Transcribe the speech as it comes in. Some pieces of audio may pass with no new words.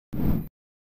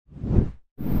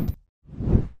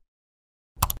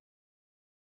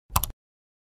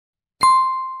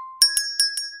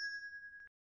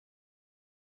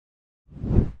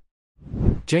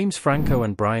James Franco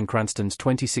and Bryan Cranston's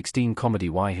 2016 comedy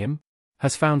Why Him?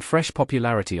 Has found fresh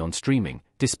popularity on streaming,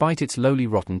 despite its lowly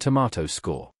Rotten Tomatoes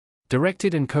score.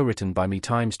 Directed and co-written by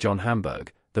Me-Time's John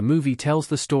Hamburg, the movie tells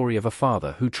the story of a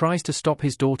father who tries to stop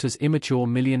his daughter's immature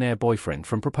millionaire boyfriend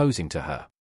from proposing to her.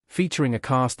 Featuring a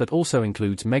cast that also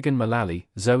includes Megan Mullally,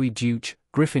 Zoe Deutch,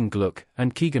 Griffin Gluck,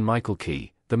 and Keegan-Michael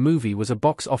Key, the movie was a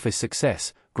box office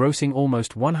success, grossing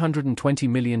almost $120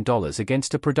 million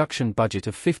against a production budget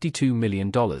of $52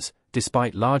 million,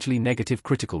 despite largely negative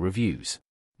critical reviews.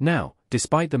 Now,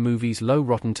 despite the movie's low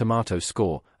Rotten Tomatoes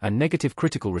score and negative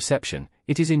critical reception,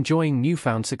 it is enjoying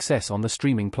newfound success on the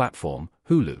streaming platform,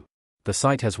 Hulu. The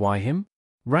site has Why Him?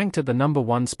 Ranked at the number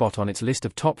 1 spot on its list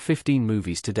of top 15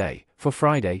 movies today, for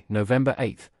Friday, November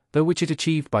 8th, though which it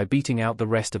achieved by beating out the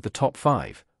rest of the top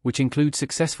 5, which include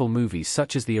successful movies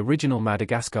such as the original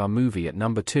Madagascar movie at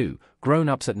number 2, Grown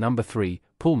Ups at number 3,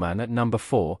 Pullman at number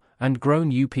 4, and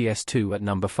Grown Ups 2 at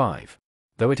number 5.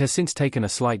 Though it has since taken a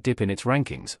slight dip in its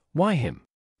rankings, Why Him?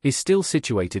 Is still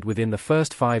situated within the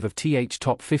first 5 of TH's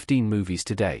top 15 movies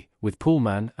today, with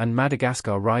Pullman and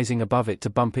Madagascar rising above it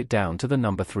to bump it down to the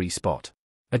number 3 spot.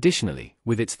 Additionally,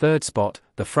 with its third spot,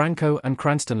 the Franco and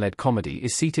Cranston-led comedy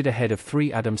is seated ahead of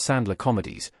 3 Adam Sandler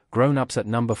comedies, Grown Ups at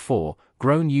number 4,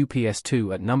 Grown Ups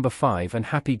 2 at number 5 and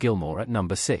Happy Gilmore at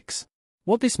number 6.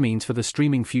 What this means for the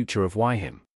streaming future of Why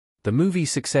Him? The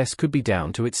movie's success could be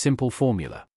down to its simple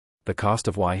formula. The cast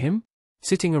of Why Him?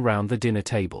 Sitting around the dinner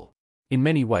table. In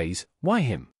many ways, Why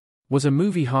Him? Was a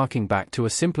movie harking back to a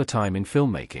simpler time in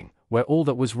filmmaking, where all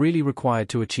that was really required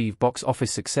to achieve box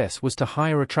office success was to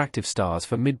hire attractive stars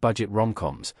for mid-budget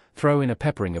rom-coms, throw in a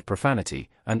peppering of profanity,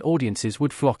 and audiences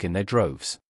would flock in their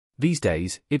droves. These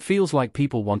days, it feels like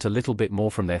people want a little bit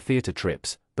more from their theater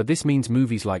trips, but this means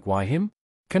movies like Why Him?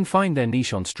 Can find their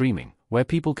niche on streaming, where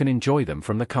people can enjoy them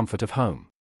from the comfort of home.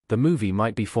 The movie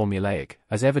might be formulaic,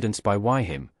 as evidenced by Why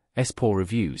Him's poor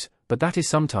reviews, but that is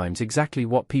sometimes exactly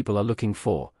what people are looking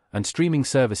for, and streaming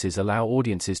services allow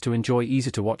audiences to enjoy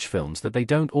easy-to-watch films that they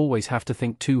don't always have to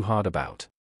think too hard about.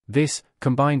 This,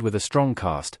 combined with a strong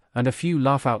cast and a few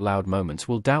laugh-out-loud moments,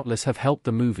 will doubtless have helped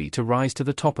the movie to rise to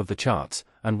the top of the charts,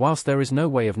 and whilst there is no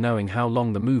way of knowing how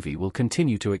long the movie will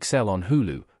continue to excel on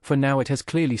Hulu, for now it has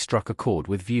clearly struck a chord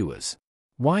with viewers.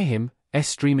 Why Him's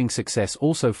streaming success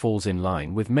also falls in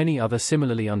line with many other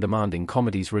similarly undemanding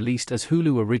comedies released as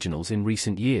Hulu originals in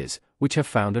recent years, which have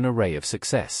found an array of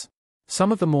success.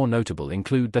 Some of the more notable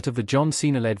include that of the John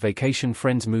Cena-led Vacation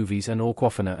Friends movies and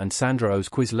Awkwafina and Sandra Oh's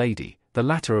Quiz Lady, the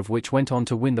latter of which went on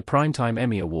to win the Primetime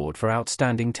Emmy Award for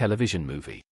Outstanding Television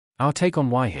Movie. Our take on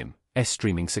Why Him's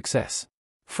streaming success.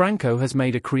 Franco has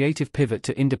made a creative pivot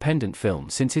to independent film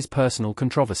since his personal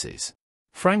controversies.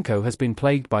 Franco has been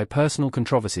plagued by personal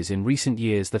controversies in recent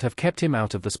years that have kept him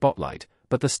out of the spotlight,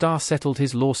 but the star settled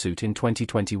his lawsuit in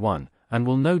 2021, and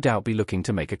will no doubt be looking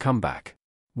to make a comeback.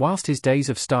 Whilst his days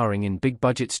of starring in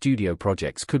big-budget studio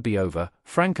projects could be over,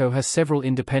 Franco has several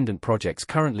independent projects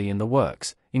currently in the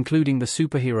works, including the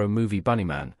superhero movie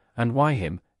Bunnyman, and Why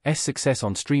Him's success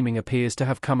on streaming appears to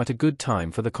have come at a good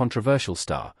time for the controversial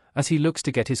star, as he looks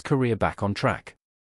to get his career back on track.